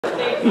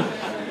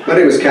My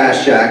name is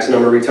Kash Jackson.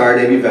 I'm a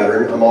retired Navy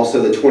veteran. I'm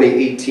also the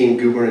 2018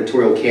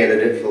 gubernatorial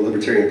candidate for the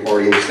Libertarian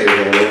Party in the state of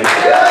Illinois.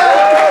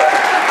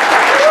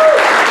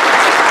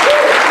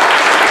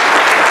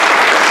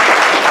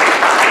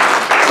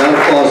 That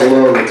applause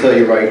alone will tell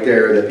you right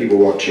there that people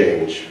want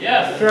change.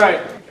 Yes, that's right.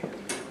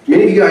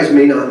 Many of you guys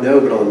may not know,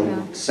 but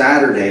on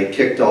Saturday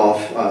kicked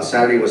off,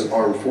 Saturday was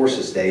Armed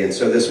Forces Day, and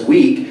so this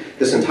week,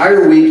 this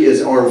entire week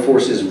is Armed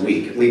Forces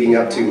Week, leading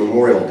up to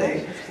Memorial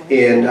Day.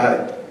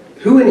 And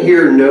who in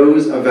here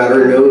knows a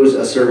veteran, knows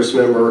a service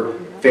member,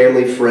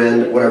 family,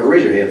 friend, whatever?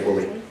 Raise your hand for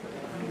me.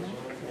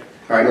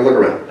 All right, now look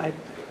around.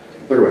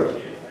 Look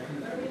around.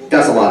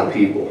 That's a lot of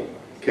people,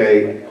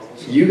 okay?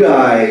 You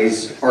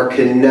guys are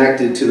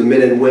connected to the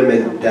men and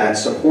women that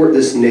support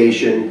this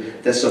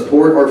nation, that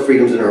support our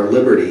freedoms and our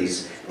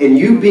liberties, and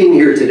you being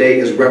here today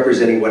is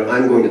representing what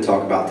I'm going to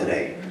talk about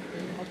today.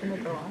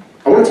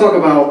 I want to talk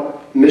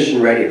about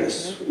mission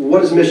readiness.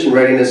 What is mission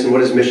readiness and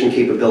what is mission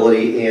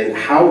capability, and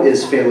how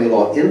is family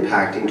law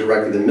impacting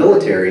directly the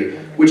military,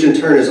 which in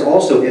turn is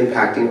also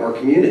impacting our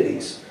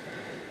communities?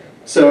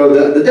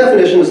 So the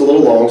definition is a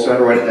little long, so I had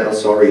to write it down,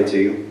 so I'll read it to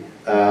you.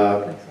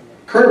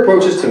 Current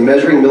approaches to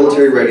measuring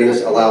military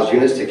readiness allows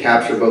units to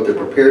capture both their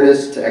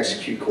preparedness to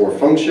execute core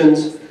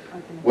functions,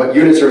 what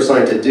units are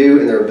assigned to do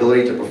and their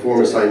ability to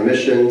perform assigned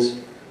missions,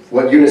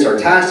 what units are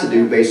tasked to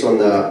do based on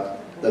the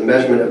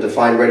measurement of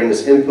defined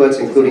readiness inputs,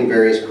 including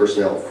various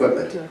personnel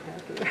equipment.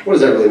 What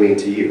does that really mean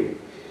to you?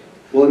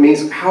 Well, it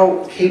means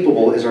how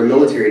capable is our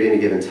military at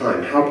any given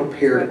time? How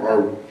prepared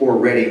or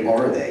ready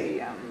are they?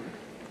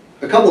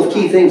 A couple of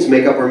key things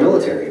make up our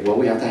military. Well,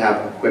 we have to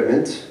have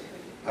equipment,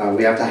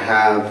 we have to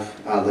have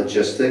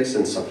logistics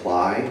and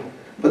supply,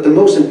 but the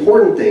most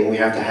important thing we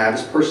have to have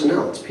is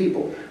personnel, it's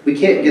people. We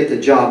can't get the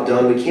job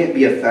done, we can't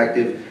be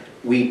effective,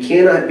 we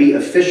cannot be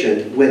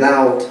efficient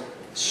without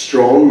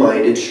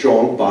strong-minded,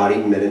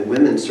 strong-bodied men and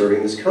women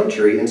serving this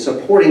country and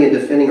supporting and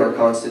defending our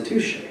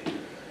Constitution.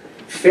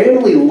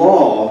 Family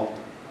law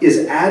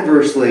is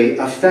adversely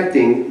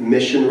affecting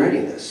mission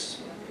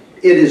readiness.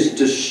 It is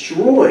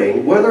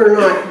destroying, whether or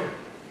not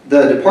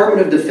the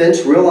Department of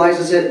Defense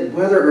realizes it,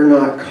 whether or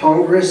not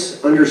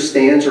Congress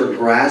understands or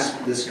grasps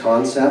this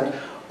concept,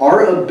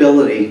 our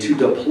ability to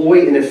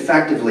deploy and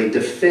effectively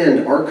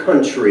defend our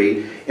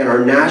country and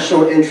our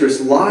national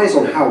interest lies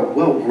on how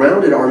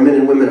well-grounded our men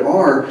and women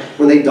are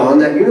when they don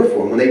that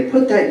uniform. When they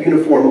put that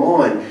uniform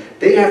on,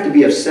 they have to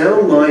be of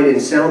sound mind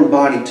and sound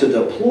body to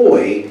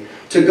deploy,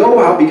 to go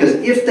out, because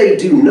if they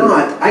do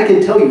not, I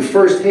can tell you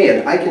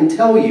firsthand, I can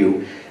tell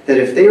you that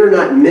if they are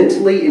not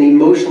mentally and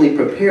emotionally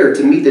prepared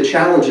to meet the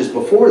challenges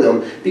before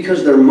them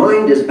because their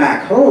mind is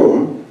back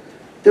home,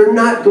 they're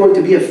not going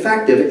to be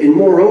effective, and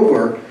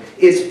moreover,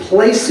 it's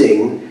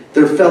placing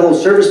their fellow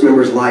service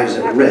members' lives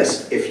at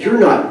risk. If you're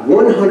not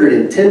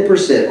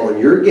 110% on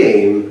your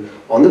game,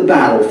 on the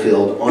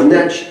battlefield, on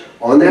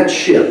that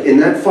ship, in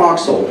that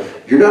foxhole,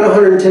 you're not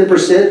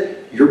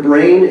 110%, your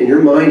brain and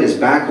your mind is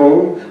back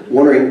home,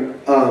 wondering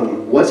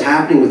what's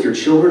happening with your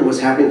children, what's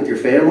happening with your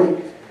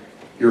family.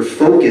 Your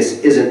focus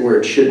isn't where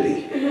it should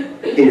be.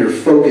 And your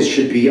focus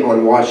should be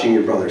on watching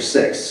your brother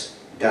six.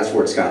 That's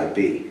where it's got to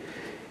be.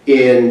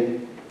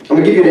 And I'm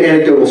going to give you an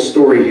anecdotal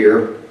story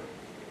here.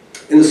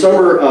 In the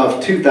summer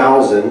of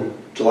 2000,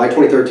 July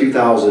 23rd,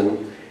 2000,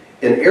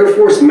 an Air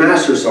Force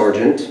Master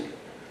Sergeant,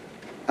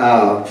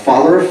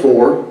 father of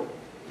four,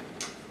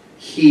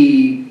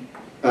 he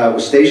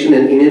was stationed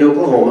in Enid,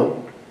 Oklahoma.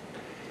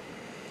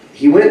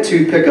 He went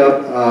to pick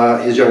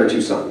up his younger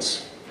two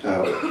sons.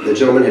 The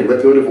gentleman had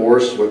went through a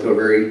divorce, went through a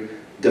very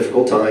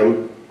difficult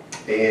time,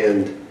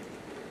 and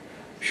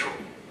whew,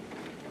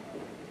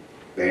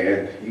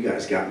 man, you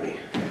guys got me.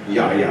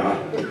 Yeah.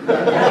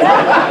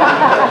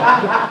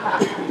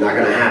 Not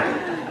gonna happen.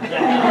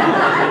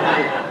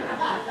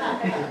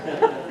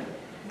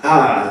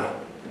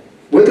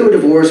 Went through a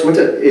divorce, he went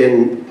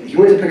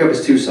to pick up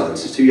his two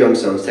sons, his two young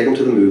sons, take them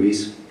to the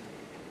movies,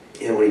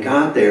 and when he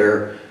got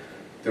there,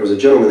 there was a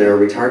gentleman there, a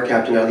retired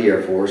captain out of the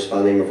Air Force by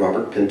the name of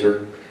Robert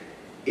Pinter.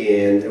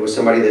 And it was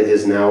somebody that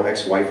his now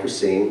ex-wife was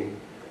seeing.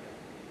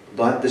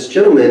 But this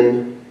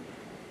gentleman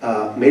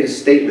made a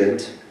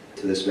statement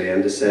to this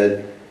man that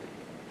said,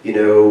 you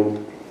know,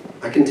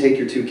 I can take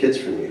your two kids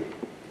from you.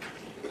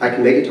 I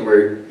can make it to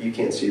where you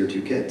can't see your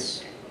two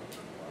kids.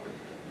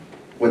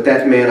 What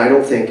that man, I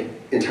don't think,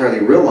 entirely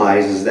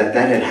realized is that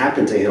that had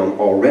happened to him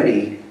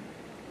already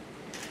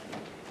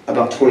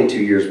about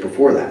 22 years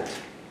before that.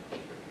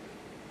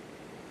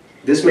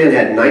 This man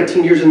had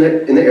 19 years in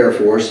the Air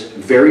Force,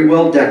 very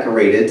well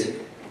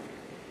decorated.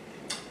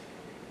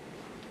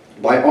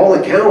 By all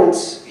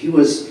accounts, he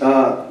was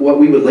what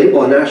we would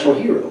label a national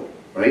hero,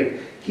 right?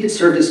 He had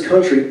served his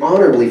country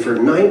honorably for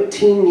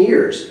 19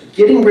 years,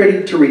 getting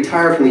ready to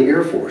retire from the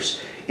Air Force.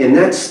 And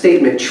that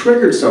statement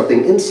triggered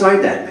something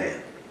inside that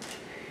man.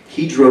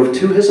 He drove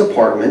to his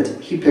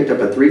apartment, he picked up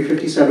a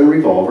 .357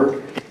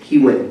 revolver, he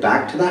went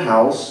back to the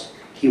house,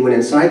 he went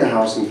inside the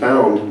house and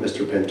found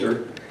Mr.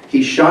 Pinter.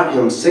 He shot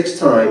him 6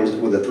 times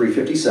with a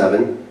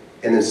 .357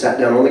 and then sat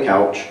down on the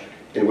couch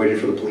and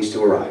waited for the police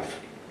to arrive.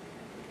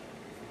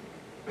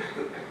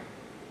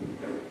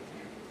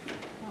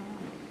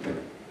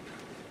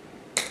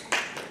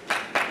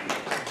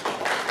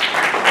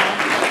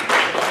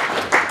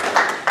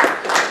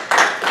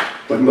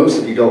 What most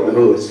of you don't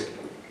know is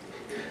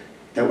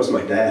that was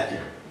my dad.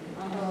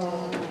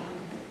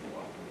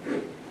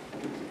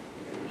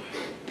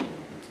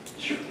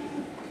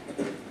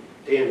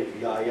 Damn,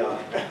 yeah.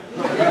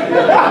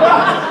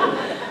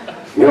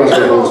 You know, let's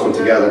hold this one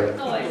together.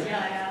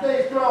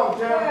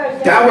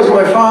 That was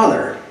my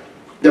father.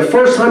 The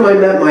first time I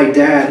met my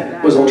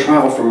dad was on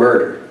trial for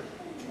murder.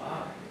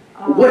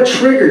 What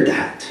triggered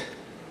that?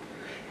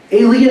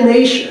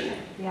 Alienation.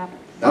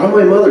 Not on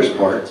my mother's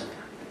part.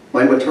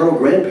 My maternal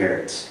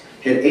grandparents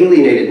had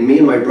alienated me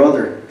and my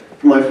brother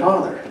from my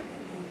father.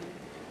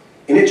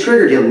 And it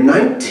triggered him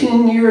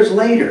 19 years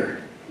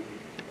later.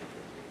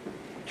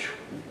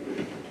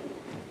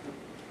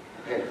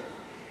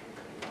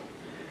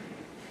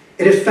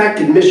 It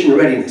affected mission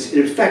readiness.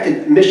 It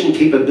affected mission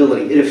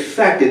capability. It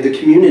affected the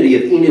community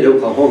of Enid,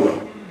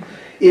 Oklahoma.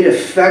 It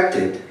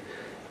affected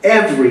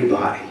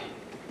everybody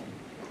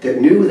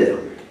that knew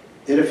them.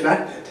 It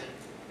affected.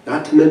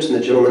 Not to mention the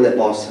gentleman that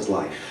lost his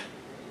life.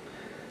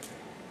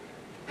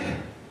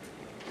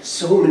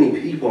 So many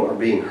people are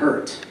being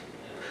hurt.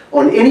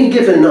 On any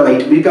given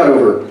night, we've got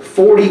over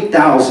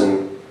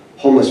 40,000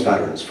 homeless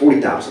veterans.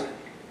 40,000.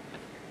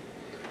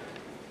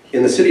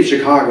 In the city of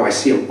Chicago, I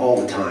see them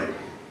all the time,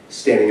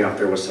 standing out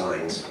there with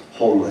signs.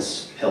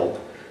 Homeless, help.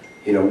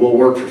 You know, we'll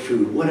work for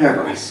food,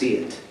 whatever, I see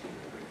it.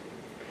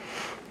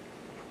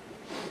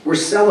 We're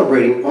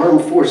celebrating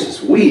Armed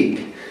Forces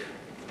Week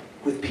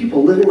with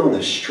people living on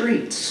the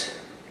streets.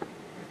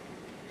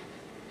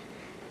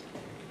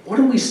 What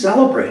are we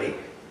celebrating?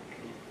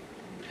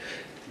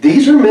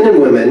 These are men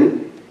and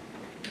women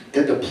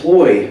that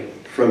deploy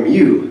from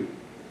you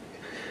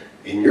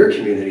in your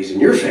communities, in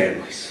your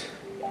families.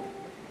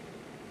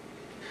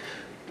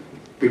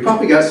 We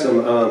probably got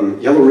some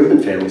yellow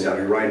ribbon families out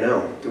here right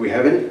now. Do we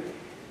have any?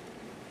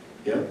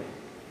 Yeah?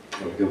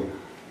 There we go.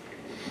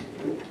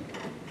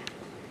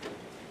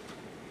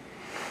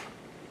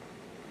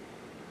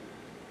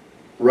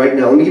 Right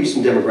now, let me give you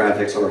some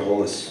demographics on our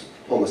homeless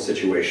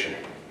situation.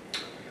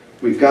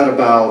 We've got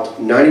about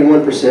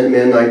 91%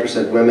 men,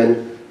 9%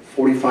 women,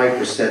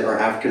 45% are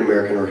African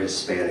American or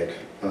Hispanic.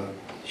 A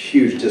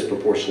huge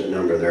disproportionate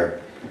number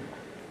there.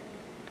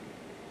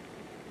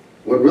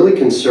 What really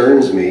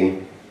concerns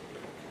me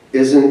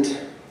isn't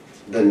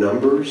the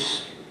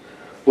numbers.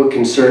 What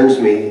concerns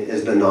me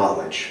is the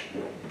knowledge.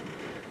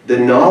 The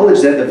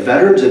knowledge that the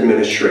Veterans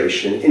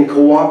Administration, in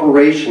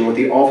cooperation with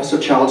the Office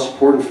of Child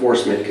Support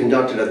Enforcement,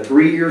 conducted a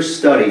 3-year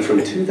study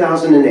from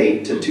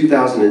 2008 to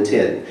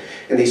 2010,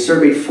 and they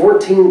surveyed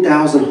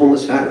 14,000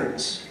 homeless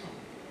veterans.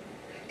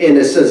 And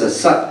as a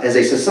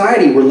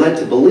society, we're led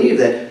to believe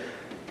that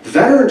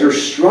veterans are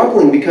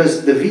struggling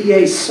because the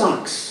VA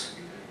sucks,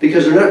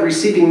 because they're not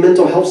receiving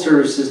mental health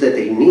services that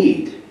they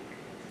need.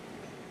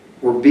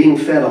 We're being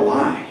fed a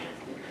lie.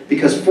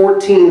 Because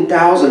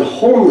 14,000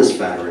 homeless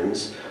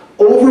veterans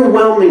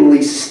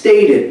overwhelmingly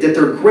stated that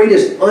their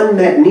greatest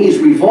unmet needs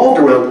revolved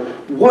around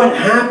what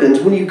happens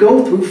when you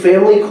go through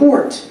family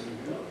court.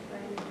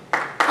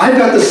 I've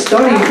got the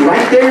study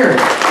right there.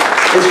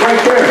 It's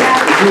right there,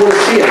 if you want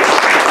to see it.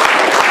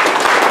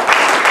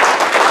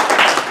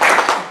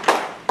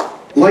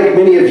 Like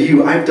many of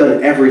you, I've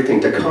done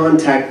everything to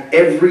contact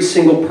every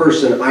single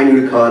person I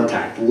knew to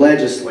contact.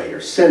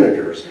 Legislators,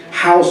 senators,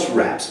 House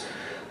reps.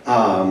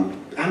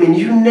 I mean,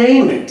 you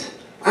name it.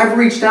 I've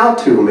reached out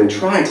to them and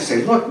tried to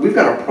say, look, we've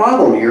got a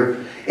problem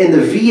here, and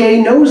the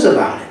VA knows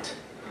about it.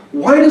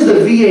 Why does the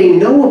VA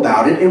know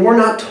about it and we're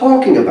not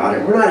talking about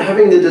it? We're not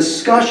having the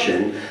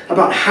discussion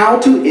about how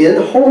to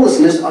end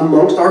homelessness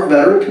amongst our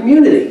veteran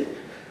community.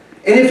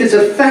 And if it's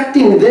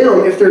affecting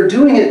them, if they're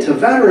doing it to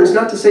veterans,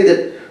 not to say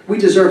that we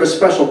deserve a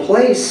special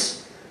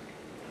place,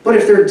 but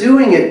if they're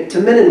doing it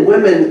to men and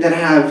women that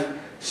have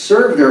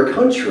served their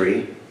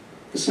country,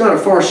 it's not a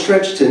far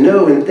stretch to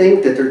know and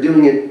think that they're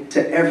doing it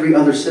to every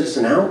other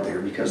citizen out there,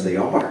 because they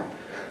are.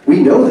 We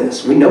know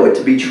this. We know it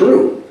to be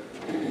true.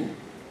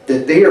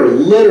 That they are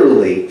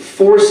literally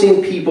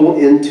forcing people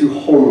into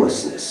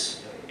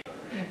homelessness.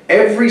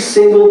 Every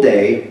single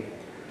day,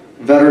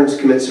 veterans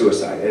commit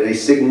suicide at a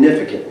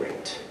significant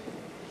rate.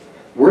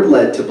 We're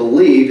led to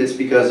believe it's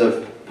because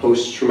of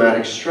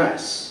post-traumatic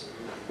stress.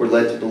 We're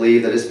led to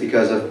believe that it's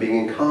because of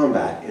being in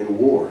combat, in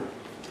war.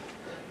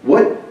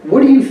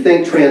 What do you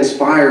think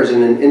transpires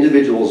in an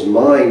individual's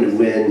mind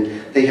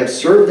when they have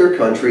served their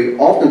country,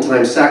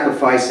 oftentimes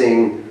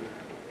sacrificing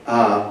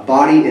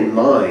body and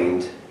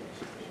mind,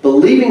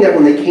 believing that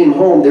when they came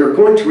home, they're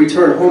going to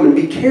return home and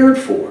be cared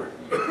for,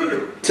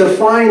 to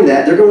find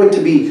that they're going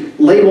to be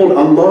labeled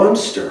a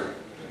monster,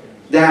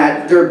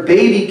 that they're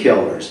baby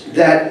killers,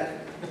 that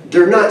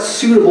they're not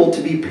suitable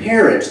to be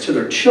parents to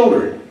their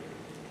children.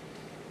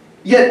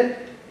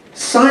 Yet,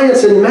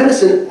 science and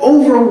medicine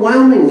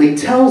overwhelmingly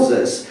tells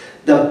us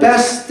the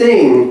best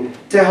thing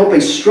to help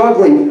a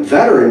struggling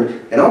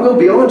veteran, and I'll go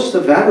beyond just a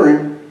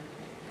veteran,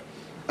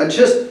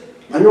 just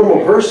a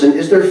normal person,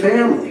 is their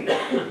family.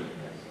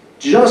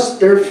 just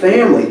their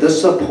family, the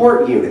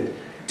support unit,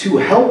 to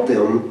help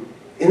them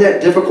in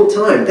that difficult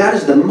time. That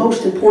is the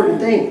most important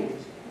thing.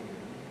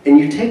 And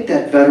you take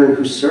that veteran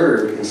who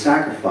served and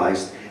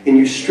sacrificed, and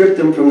you strip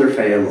them from their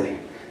family.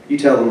 You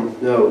tell them,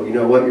 no, you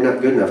know what, you're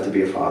not good enough to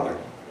be a father.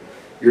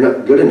 You're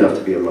not good enough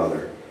to be a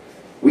mother.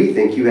 We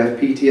think you have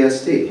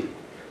PTSD.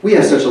 We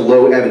have such a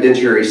low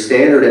evidentiary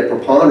standard at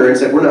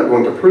preponderance that we're not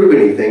going to prove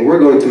anything. We're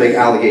going to make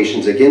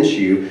allegations against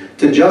you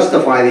to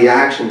justify the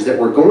actions that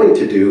we're going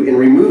to do in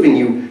removing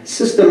you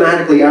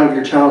systematically out of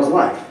your child's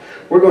life.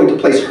 We're going to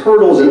place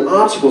hurdles and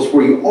obstacles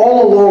for you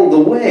all along the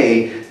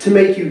way to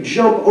make you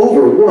jump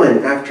over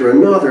one after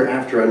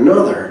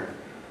another,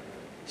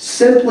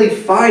 simply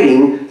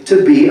fighting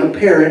to be a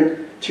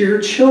parent to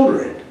your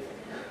children.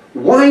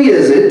 Why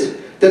is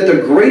it that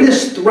the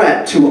greatest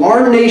threat to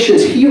our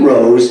nation's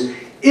heroes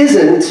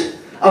isn't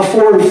a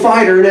foreign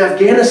fighter in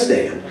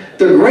Afghanistan?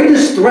 The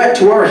greatest threat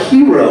to our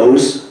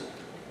heroes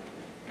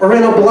are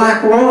in a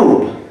black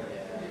robe.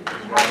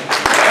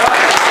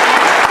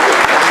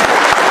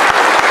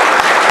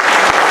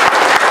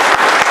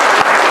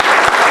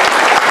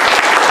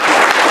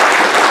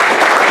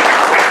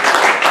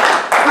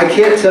 I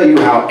can't tell you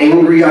how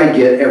angry I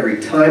get every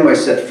time I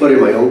set foot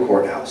in my own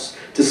courthouse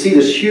to see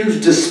this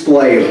huge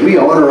display of "we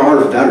honor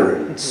our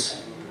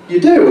veterans." You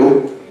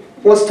do?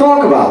 Let's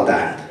talk about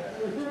that.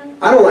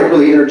 I don't like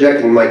really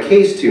interjecting my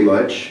case too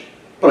much,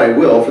 but I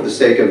will for the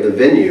sake of the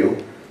venue.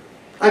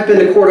 I've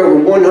been to court over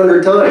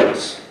 100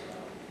 times.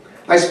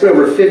 I spent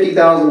over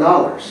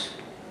 $50,000.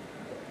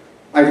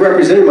 I've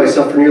represented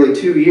myself for nearly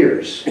 2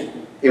 years.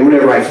 And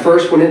whenever I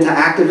first went into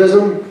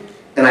activism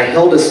and I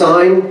held a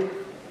sign,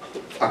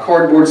 a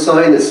cardboard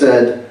sign that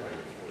said,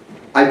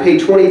 I pay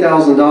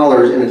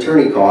 $20,000 in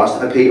attorney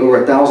costs, I pay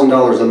over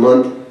 $1,000 a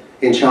month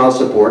in child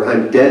support,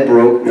 I'm dead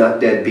broke, not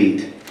dead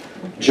beat.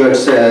 Judge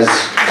says,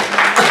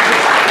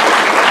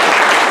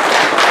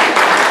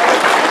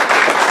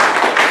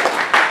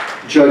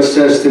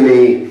 to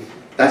me,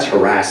 that's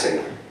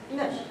harassing.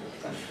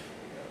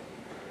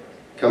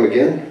 Come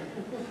again?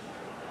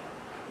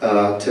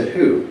 To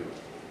who?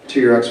 To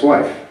your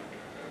ex-wife.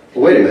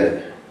 Well, wait a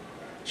minute.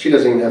 She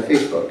doesn't even have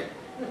Facebook.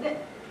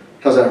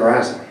 How's that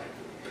harassing?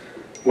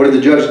 What did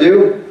the judge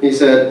do? He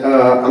said,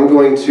 I'm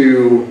going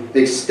to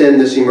extend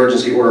this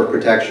emergency order of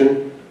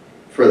protection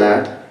for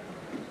that.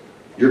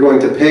 You're going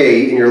to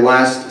pay, in your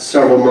last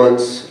several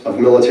months of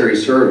military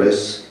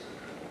service,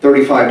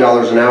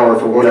 $35 an hour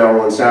for 1 hour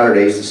on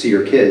Saturdays to see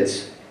your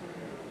kids.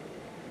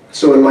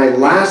 So in my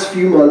last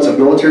few months of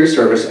military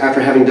service,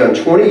 after having done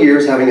 20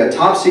 years, having a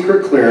top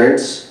secret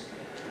clearance,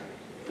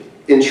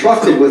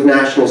 entrusted with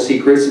national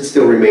secrets that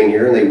still remain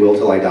here, and they will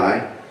till I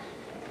die,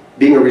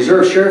 being a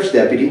reserve sheriff's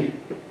deputy,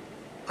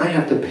 I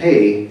have to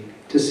pay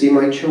to see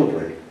my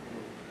children.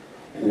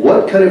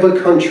 What kind of a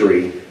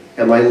country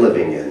am I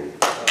living in?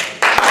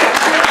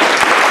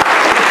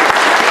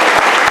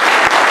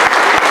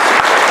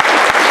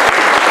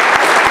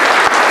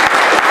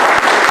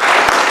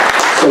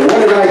 So what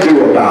did I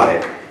do about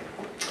it?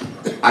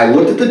 I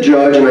looked at the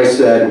judge and I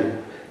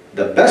said,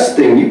 the best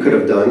thing you could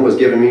have done was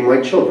given me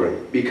my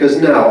children, because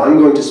now I'm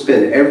going to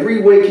spend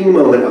every waking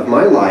moment of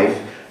my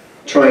life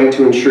trying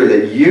to ensure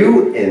that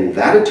you and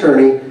that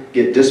attorney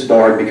get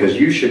disbarred because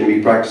you shouldn't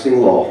be practicing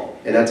law.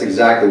 And that's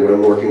exactly what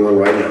I'm working on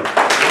right now.